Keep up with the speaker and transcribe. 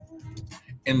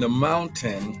in the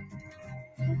mountain,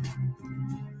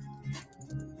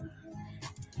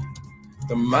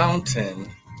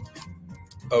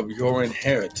 of your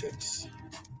inheritance.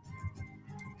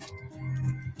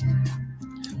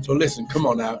 So listen, come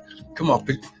on now. Come on,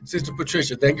 Sister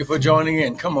Patricia, thank you for joining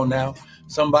in. Come on now.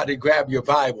 Somebody grab your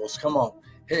Bibles. Come on.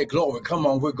 Hey, glory. Come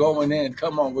on, we're going in.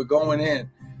 Come on, we're going in.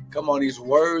 Come on, he's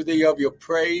worthy of your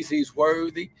praise. He's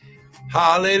worthy.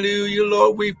 Hallelujah,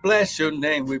 Lord. We bless your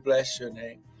name. We bless your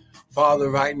name. Father,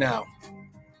 right now,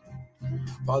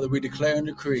 Father, we declare and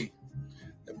decree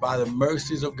that by the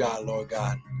mercies of God, Lord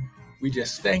God, we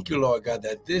just thank you, Lord God,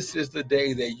 that this is the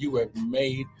day that you have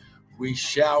made. We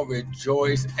shall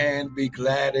rejoice and be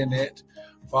glad in it.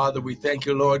 Father, we thank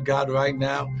you, Lord God, right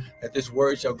now that this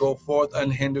word shall go forth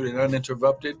unhindered and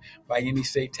uninterrupted by any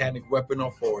satanic weapon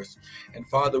or force. And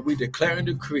Father, we declare and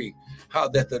decree how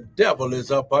that the devil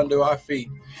is up under our feet,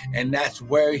 and that's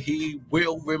where he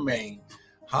will remain.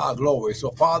 Glory.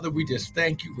 So, Father, we just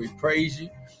thank you. We praise you.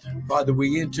 Father,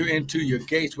 we enter into your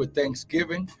gates with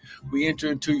thanksgiving. We enter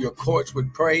into your courts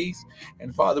with praise.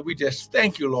 And Father, we just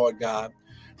thank you, Lord God,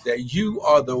 that you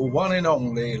are the one and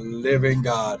only living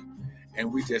God.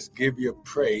 And we just give you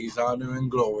praise, honor, and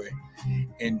glory.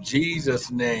 In Jesus'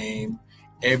 name,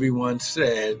 everyone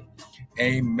said,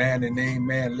 amen and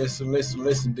amen. Listen.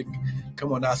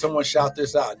 Come on now, someone shout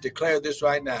this out. Declare this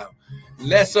right now.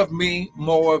 Less of me,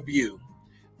 more of you.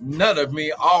 None of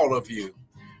me, all of you.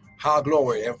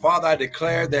 Glory. And Father, I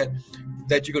declare that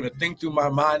you're going to think through my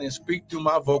mind and speak through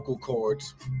my vocal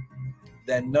cords,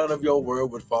 that none of your word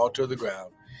would fall to the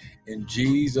ground. In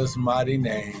Jesus' mighty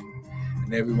name.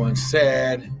 And everyone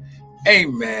said,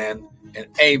 amen and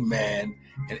amen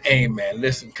and amen.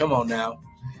 Listen, come on now.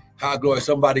 Glory.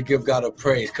 Somebody give God a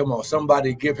praise. Come on.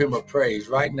 Somebody give him a praise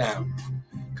right now.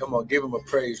 Come on. Give him a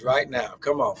praise right now.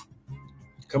 Come on.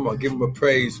 Come on. Give him a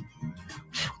praise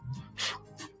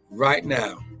right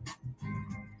now.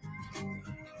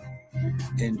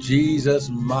 In Jesus'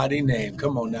 mighty name.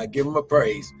 Come on now. Give him a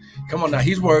praise. Come on now.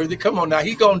 He's worthy. Come on now.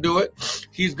 He's going to do it.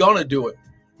 He's going to do it.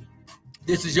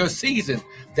 This is your season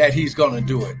that he's going to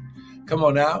do it. Come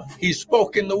on now. He's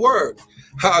spoken the word.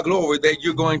 Glory, that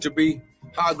you're going to be,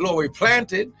 glory,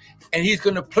 planted, and he's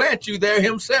going to plant you there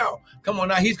himself. Come on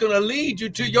now. He's going to lead you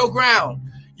to your ground.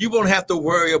 You won't have to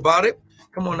worry about it.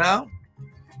 Come on now.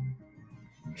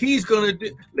 He's going to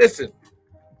do, listen,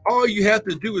 all you have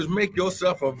to do is make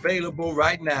yourself available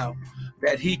right now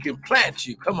that he can plant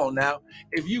you. Come on now.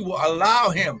 If you will allow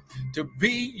him to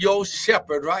be your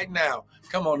shepherd right now.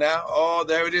 Come on now. Oh,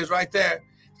 there it is right there.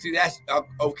 See, that's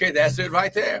okay. That's it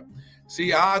right there.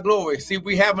 See, our glory. See,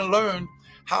 we haven't learned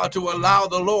how to allow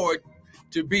the Lord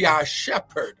to be our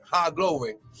shepherd. Our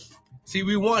glory. See,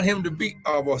 we want him to be,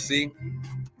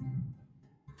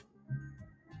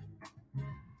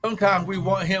 sometimes we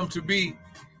want him to be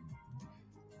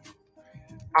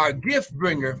our gift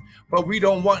bringer, but we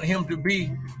don't want him to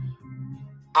be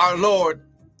our Lord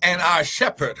and our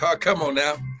shepherd. Come on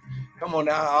now. Come on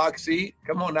now. See,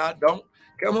 come on now.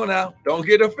 Don't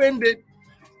get offended.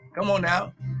 Come on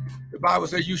now. The Bible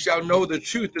says you shall know the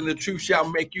truth and the truth shall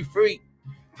make you free.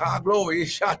 Glory.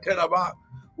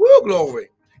 Woo, glory.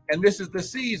 And this is the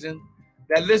season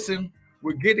that, listen,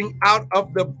 we're getting out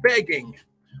of the begging.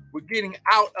 We're getting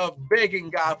out of begging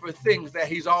God for things that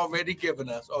he's already given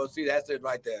us. Oh, see, that's it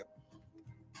right there.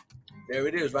 There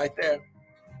it is right there.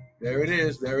 There it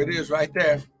is. There it is right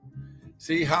there.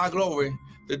 See, glory.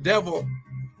 The devil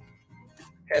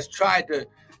has tried to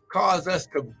cause us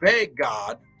to beg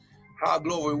God.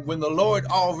 Glory. When the Lord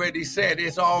already said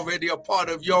it's already a part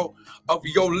of your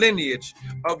lineage,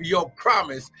 of your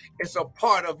promise. It's a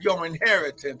part of your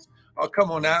inheritance. Oh,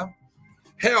 come on now.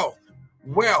 Health,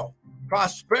 wealth,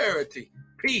 prosperity,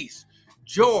 peace,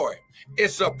 joy.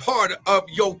 It's a part of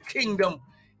your kingdom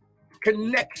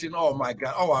connection. Oh my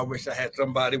God. Oh, I wish I had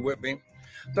somebody with me.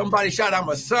 Somebody shout, I'm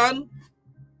a son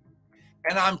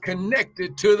and I'm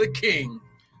connected to the King.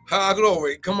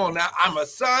 Glory. Come on now. I'm a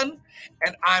son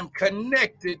and I'm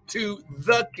connected to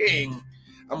the King.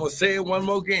 I'm going to say it one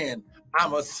more again.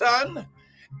 I'm a son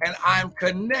and I'm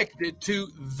connected to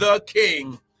the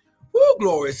King. Woo,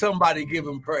 glory. Somebody give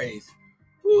him praise.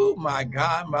 Oh, my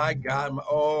God, my God.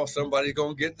 Oh, somebody's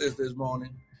going to get this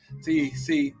morning.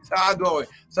 See, glory.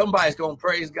 Somebody's going to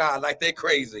praise God like they're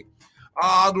crazy.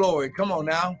 Glory. Come on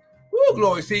now. Woo,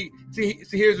 glory. See,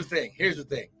 here's the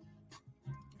thing.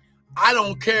 I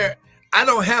don't care. I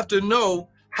don't have to know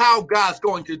how God's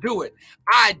going to do it.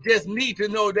 I just need to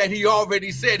know that he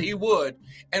already said he would.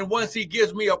 And once he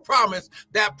gives me a promise,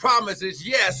 that promise is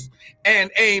yes and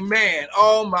amen.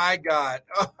 Oh, my God.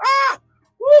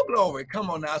 Woo, glory. Come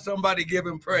on now. Somebody give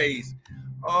him praise.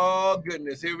 Oh,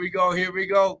 goodness. Here we go. Here we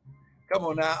go. Come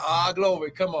on now. Ah,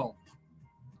 glory. Come on.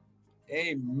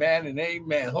 Amen and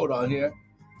amen. Hold on here.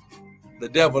 The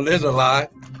devil is a lie.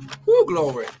 Woo,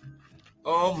 glory.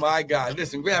 Oh, my God.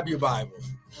 Listen, grab your Bibles.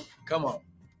 Come on.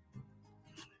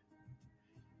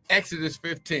 Exodus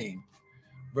 15,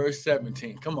 verse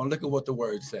 17. Come on, look at what the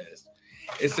word says.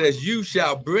 It says, you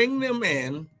shall bring them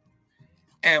in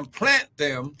and plant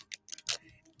them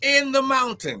in the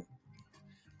mountain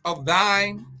of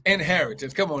thine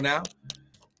inheritance. Come on now.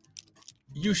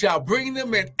 You shall bring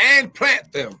them in and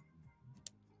plant them.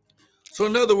 So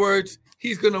in other words,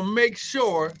 he's going to make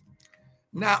sure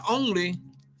not only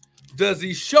does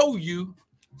he show you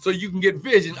so you can get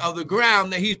vision of the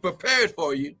ground that he's prepared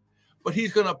for you, but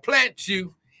he's going to plant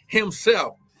you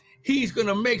himself. He's going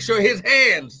to make sure his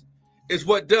hands is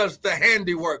what does the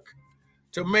handiwork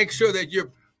to make sure that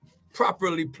you're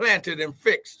properly planted and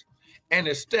fixed and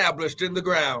established in the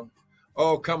ground.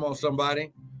 Oh, come on,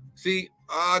 somebody. See,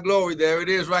 glory, there it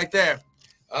is right there.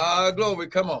 Glory,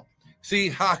 come on.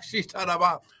 See,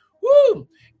 woo!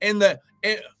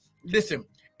 Listen,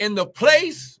 in the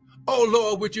place, oh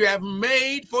Lord, which you have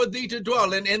made for thee to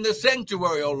dwell in the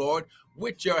sanctuary, oh Lord,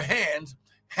 which your hands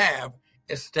have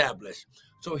established.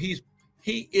 So he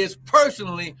is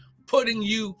personally putting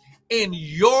you in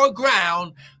your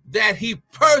ground that he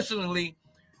personally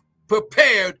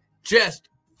prepared just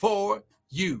for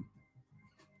you.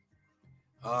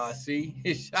 See?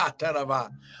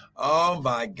 Oh,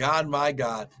 my God, my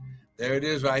God. There it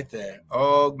is right there.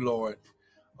 Oh, glory.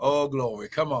 Oh, glory.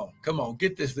 Come on. Come on.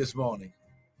 Get this morning.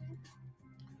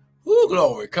 Woo,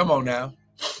 glory. Come on now.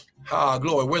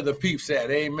 Glory. Where the peeps at?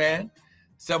 Amen.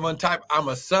 Someone type, I'm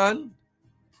a son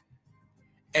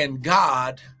and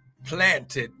God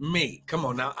planted me. Come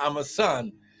on now. I'm a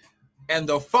son and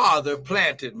the Father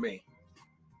planted me.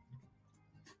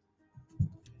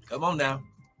 Come on now.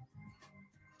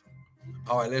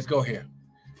 All right, let's go here.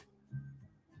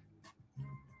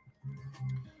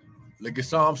 Look at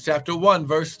Psalms chapter 1,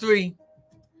 verse 3.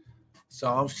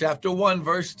 Psalms chapter 1,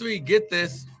 verse 3. Get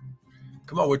this.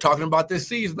 Come on, we're talking about this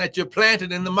season that you're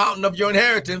planted in the mountain of your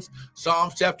inheritance.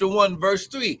 Psalms chapter 1, verse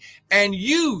 3. And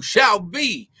you shall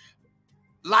be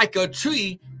like a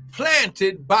tree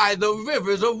planted by the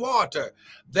rivers of water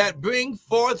that bring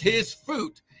forth his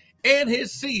fruit in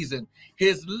his season.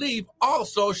 His leaf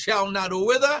also shall not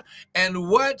wither, and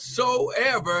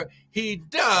whatsoever he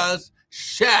does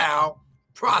shall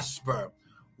prosper.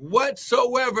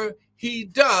 Whatsoever he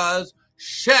does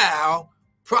shall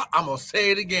prosper. I'm going to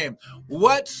say it again.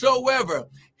 Whatsoever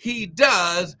he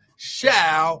does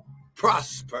shall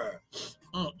prosper.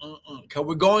 Because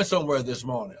we're going somewhere this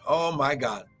morning. Oh, my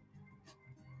God.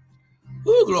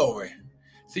 Ooh, glory.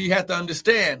 So you have to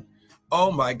understand.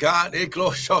 Oh, my God.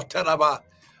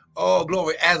 Oh,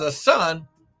 glory. As a son,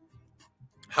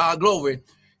 glory.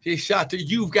 He shot to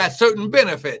you've got certain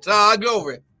benefits.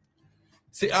 Glory.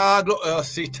 See,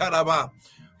 taraba.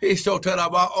 He so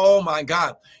taraba. Oh, my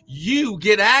God. You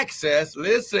get access.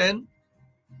 Listen.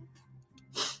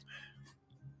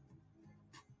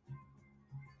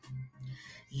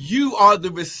 You are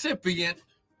the recipient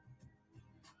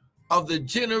of the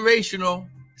generational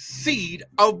seed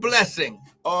of blessing.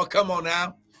 Oh, come on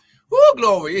now. Oh,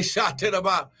 glory. It's shot to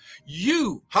about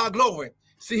you. Glory.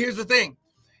 See, here's the thing.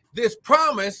 This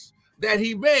promise that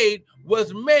he made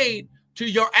was made to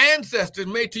your ancestors,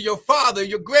 made to your father,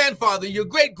 your grandfather, your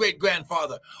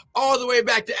great-great-grandfather, all the way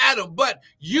back to Adam. But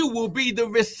you will be the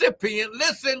recipient,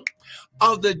 listen,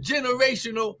 of the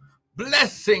generational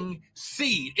blessing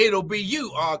seed. It'll be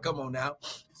you. Oh, come on now.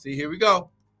 See, here we go.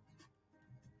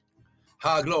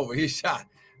 Glory. He's shot.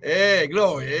 Hey,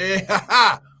 glory. Hey,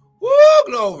 woo,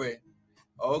 glory.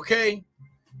 Okay.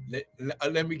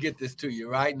 Let me get this to you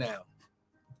right now.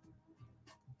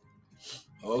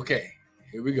 Okay.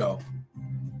 Here we go.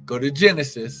 Go to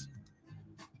Genesis.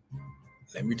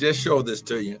 Let me just show this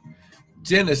to you.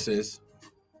 Genesis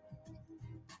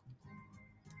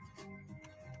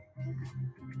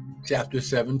chapter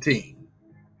 17.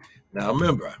 Now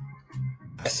remember,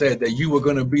 I said that you were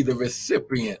going to be the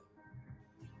recipient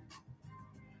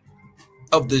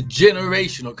of the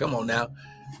generational, come on now,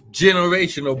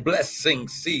 generational blessing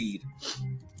seed.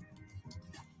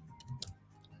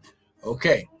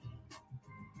 Okay.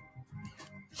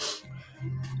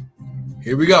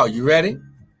 Here we go. You ready?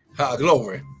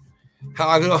 Glory.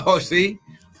 Glory. See?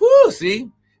 Woo, see?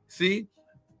 See?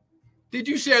 Did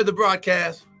you share the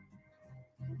broadcast?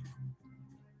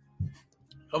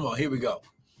 Come on, here we go.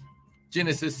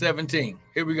 Genesis 17.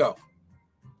 Here we go.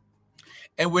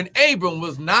 And when Abram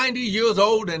was 90 years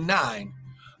old and 9,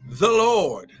 the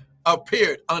Lord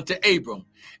appeared unto Abram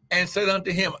and said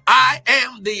unto him, I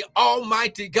am the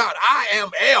Almighty God. I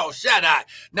am El Shaddai.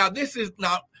 Now listen,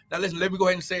 let me go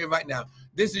ahead and say it right now.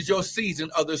 This is your season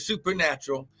of the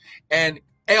supernatural, and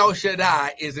El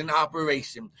Shaddai is in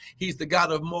operation. He's the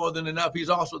God of more than enough. He's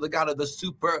also the God of the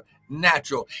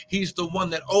supernatural. He's the one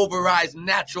that overrides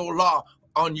natural law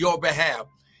on your behalf.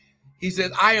 He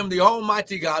says, I am the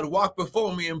Almighty God. Walk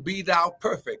before me and be thou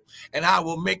perfect. And I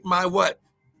will make my what?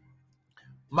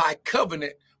 My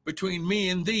covenant between me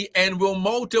and thee, and will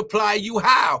multiply you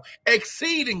how?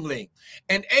 Exceedingly.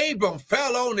 And Abram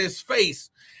fell on his face,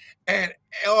 and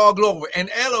all glory. And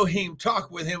Elohim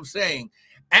talked with him, saying,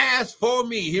 as for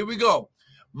me, here we go,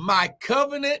 my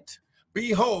covenant,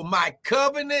 behold, my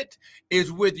covenant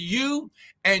is with you,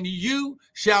 and you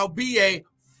shall be a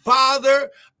father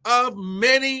of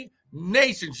many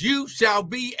nations. You shall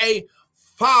be a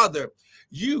father.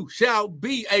 You shall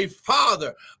be a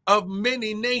father of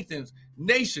many nations.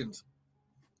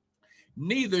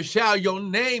 Neither shall your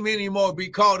name anymore be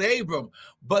called Abram,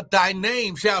 but thy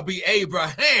name shall be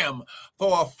Abraham.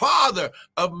 For a father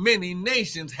of many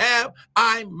nations have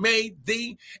I made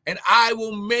thee, and I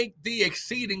will make thee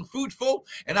exceeding fruitful,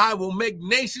 and I will make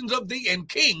nations of thee, and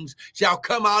kings shall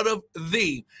come out of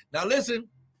thee. Now listen,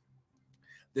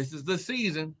 this is the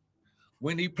season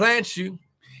when he plants you.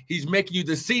 He's making you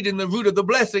the seed and the root of the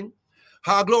blessing.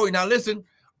 High glory. Now listen,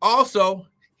 also,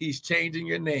 he's changing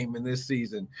your name in this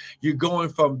season. You're going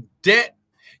from debt,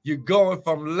 you're going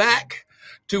from lack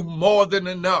to more than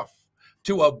enough,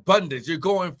 to abundance. You're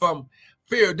going from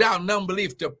fear, doubt, and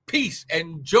unbelief to peace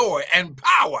and joy and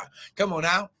power. Come on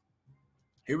now.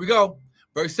 Here we go.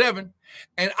 Verse 7.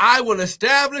 And I will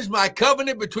establish my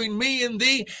covenant between me and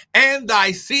thee and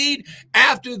thy seed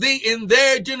after thee in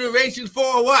their generations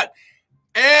for what?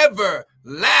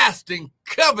 Everlasting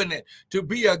covenant, to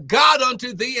be a God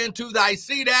unto thee and to thy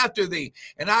seed after thee.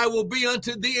 And I will be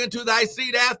unto thee and to thy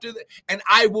seed after thee. And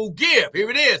I will give, here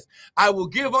it is, I will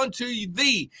give unto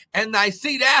thee and thy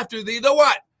seed after thee the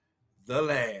what? The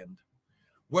land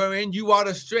wherein you are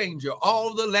a stranger,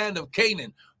 all the land of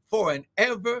Canaan, for an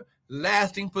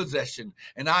everlasting possession.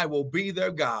 And I will be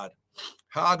their God.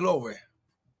 High glory.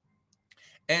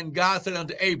 And God said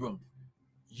unto Abram,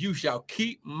 you shall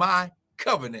keep my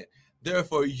covenant,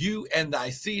 therefore you and thy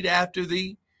seed after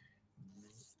thee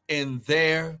in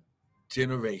their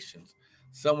generations.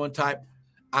 Someone type,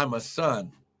 I'm a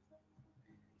son,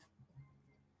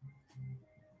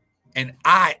 and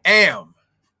I am.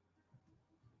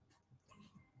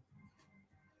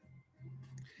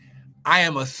 I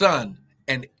am a son,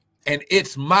 and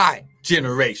it's my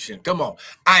generation. Come on.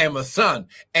 I am a son,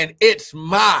 and it's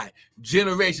my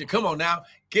generation. Come on now.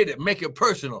 Get it. Make it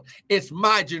personal. It's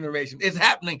my generation. It's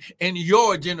happening in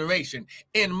your generation,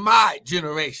 in my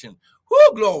generation.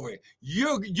 Whoo, glory.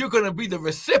 You're going to be the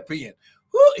recipient.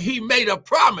 Whoo, he made a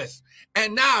promise,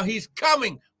 and now he's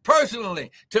coming personally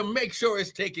to make sure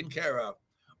it's taken care of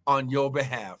on your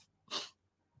behalf.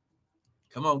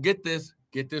 Come on, get this.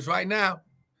 Get this right now.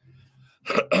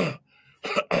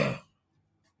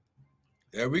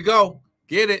 There we go.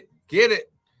 Get it. Get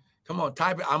it. Come on,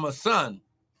 type it. I'm a son,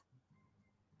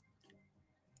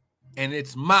 and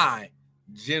it's my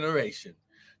generation.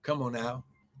 Come on now.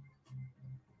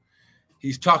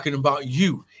 He's talking about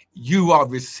you. You are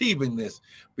receiving this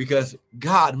because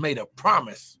God made a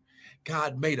promise.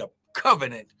 God made a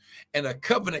covenant, and a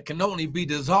covenant can only be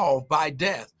dissolved by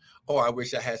death. Oh, I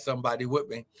wish I had somebody with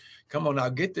me. Come on now,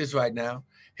 get this right now.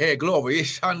 Hey, glory.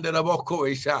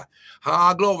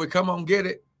 Ah, glory. Come on, get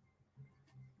it.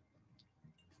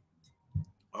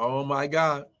 Oh, my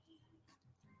God.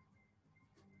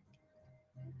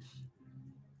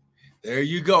 There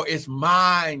you go. It's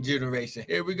my generation.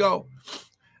 Here we go.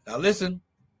 Now, listen.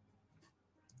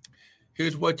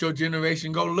 Here's what your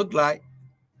generation going to look like.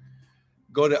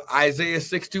 Go to Isaiah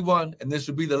 61, and this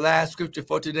will be the last scripture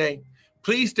for today.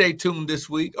 Please stay tuned this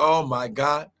week. Oh, my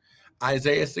God.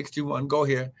 Isaiah 61. Go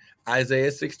here.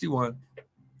 Isaiah 61.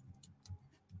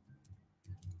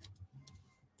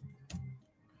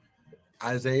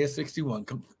 Isaiah 61.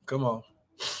 Come on.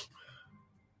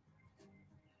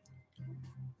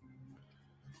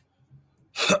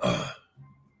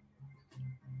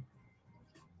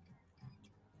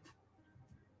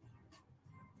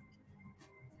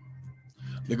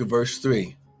 Look at verse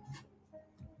 3.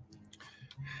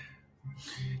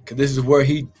 Because this is where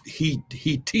he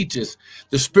teaches.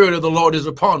 The Spirit of the Lord is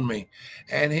upon me,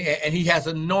 and he has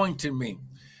anointed me,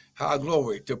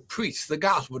 glory, to preach the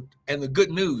gospel and the good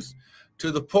news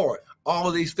to the poor,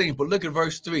 all these things. But look at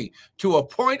verse 3. To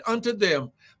appoint unto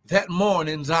them that mourn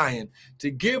in Zion,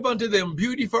 to give unto them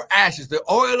beauty for ashes, the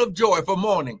oil of joy for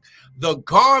mourning, the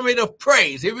garment of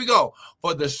praise, here we go,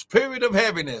 for the spirit of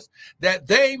heaviness, that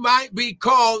they might be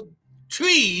called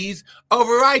trees of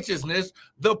righteousness,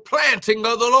 the planting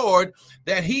of the Lord,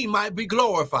 that he might be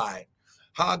glorified.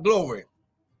 Glory.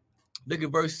 Look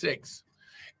at verse 6.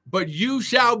 But you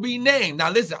shall be named. Now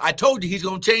listen, I told you he's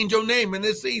going to change your name in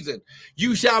this season.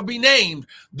 You shall be named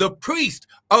the priest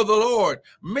of the Lord.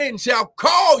 Men shall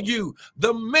call you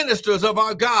the ministers of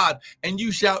our God, and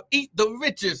you shall eat the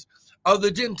riches of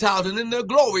the Gentiles, and in their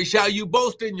glory shall you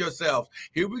boast in yourselves.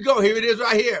 Here we go. Here it is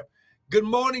right here. Good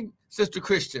morning, Sister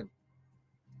Christian.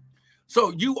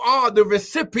 So you are the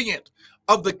recipient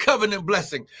of the covenant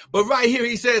blessing. But right here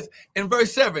he says in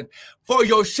verse 7, for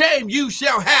your shame you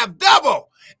shall have double,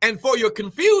 and for your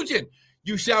confusion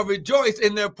you shall rejoice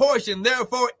in their portion.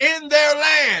 Therefore in their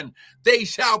land they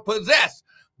shall possess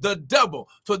the double.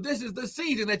 So this is the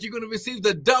season that you're going to receive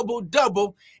the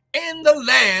double in the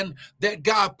land that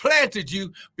God planted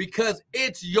you, because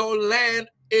it's your land,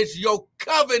 it's your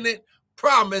covenant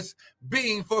promise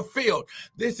being fulfilled.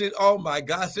 This is, oh my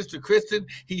God, Sister Kristen,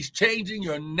 he's changing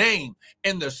your name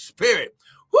in the spirit.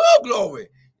 Woo, glory.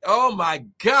 Oh my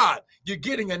God, you're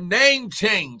getting a name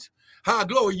change.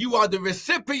 Glory, you are the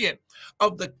recipient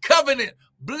of the covenant,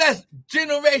 blessed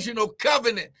generational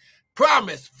covenant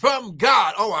promise from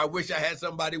God. Oh, I wish I had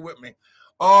somebody with me.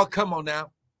 Oh, come on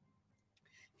now.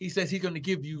 He says he's going to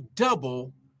give you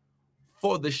double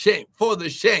for the shame, for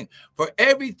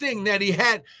everything that he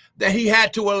had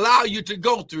to allow you to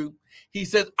go through. He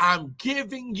says, I'm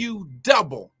giving you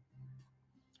double.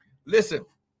 Listen.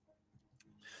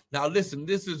 Now listen,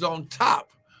 this is on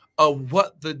top of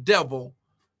what the devil,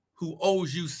 who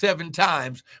owes you 7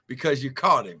 times because you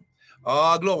caught him.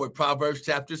 Oh, glory. Proverbs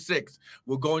chapter 6.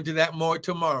 We'll go into that more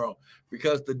tomorrow,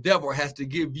 because the devil has to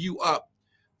give you up.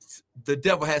 The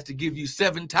devil has to give you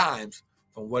 7 times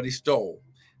from what he stole.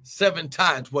 7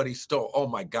 times what he stole. Oh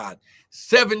my God.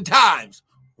 7 times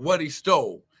what he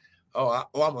stole. I'm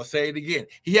going to say it again.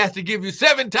 He has to give you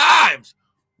 7 times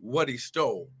what he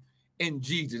stole. In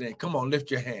Jesus' name. Come on, lift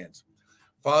your hands.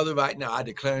 Father, right now I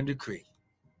declare and decree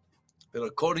that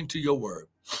according to your word,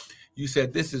 you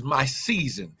said this is my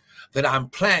season, that I'm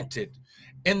planted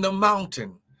in the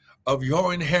mountain of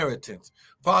your inheritance.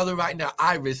 Father, right now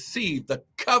I receive the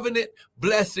covenant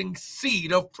blessing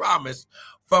seed of promise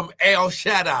from El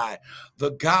Shaddai,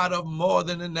 the God of more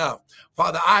than enough.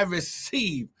 Father, I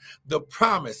receive the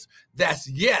promise that's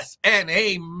yes and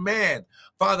amen.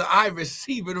 Father, I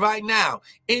receive it right now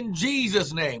in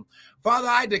Jesus' name. Father,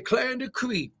 I declare and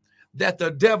decree that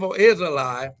the devil is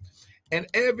alive, and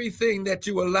everything that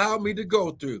you allow me to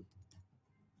go through.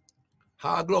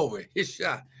 Glory. His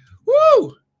shot.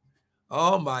 Woo!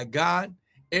 Oh my God.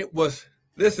 It was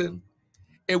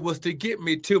to get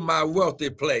me to my wealthy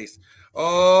place.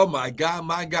 Oh my God,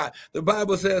 my God. The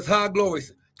Bible says, glory.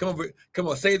 Come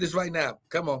on, say this right now.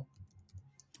 Come on.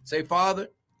 Say, Father,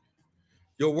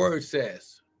 your word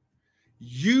says,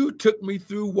 you took me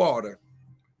through water.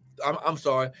 I'm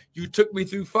sorry. You took me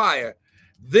through fire,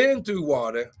 then through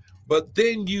water, but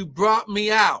then you brought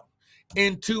me out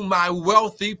into my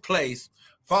wealthy place.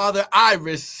 Father, I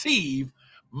receive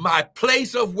my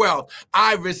place of wealth.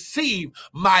 I receive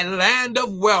my land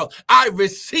of wealth. I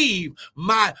receive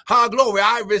my glory.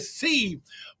 I receive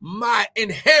my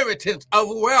inheritance of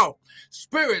wealth,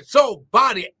 spirit, soul,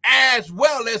 body, as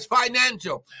well as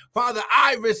financial. Father,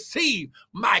 I receive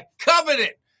my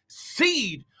covenant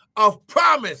seed of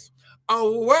promise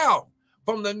of wealth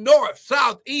from the north,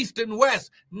 south, east, and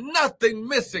west. Nothing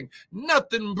missing,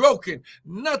 nothing broken,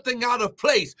 nothing out of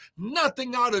place,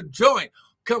 nothing out of joint.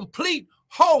 Complete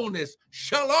wholeness,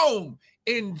 shalom,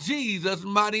 in Jesus'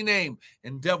 mighty name.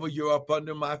 And devil, you're up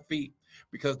under my feet,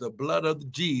 because the blood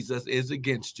of Jesus is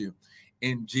against you.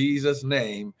 In Jesus'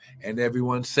 name. And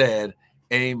everyone said,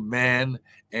 amen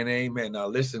and amen. Now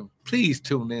listen, please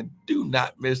tune in. Do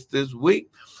not miss this week,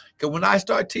 because when I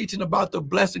start teaching about the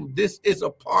blessing, this is a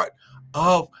part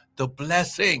of the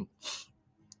blessing.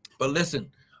 But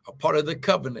listen, a part of the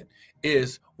covenant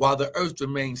is, while the earth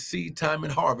remains, seed time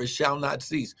and harvest shall not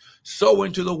cease. Sow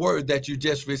into the word that you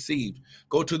just received.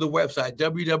 Go to the website,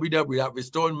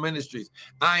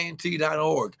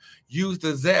 www.restoredministriesint.org. Use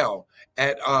the Zelle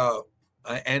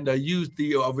and use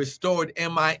the restored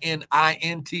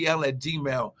MININTL at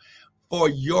Gmail for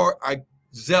your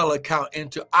Zelle account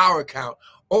into our account,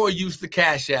 or use the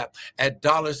Cash App at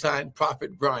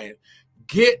 $Prophet Bryant.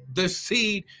 Get the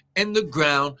seed in the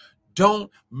ground.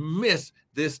 Don't miss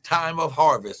this time of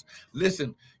harvest.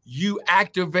 Listen, you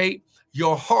activate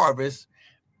your harvest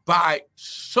by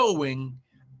sowing.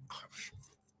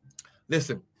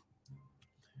 Listen,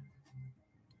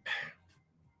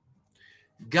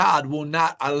 God will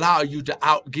not allow you to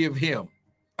outgive him.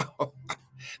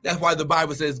 That's why the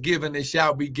Bible says, given it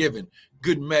shall be given.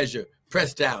 Good measure,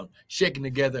 pressed down, shaken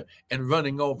together, and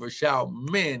running over shall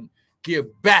men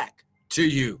give back to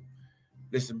you.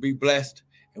 Listen, be blessed,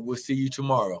 and we'll see you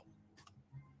tomorrow.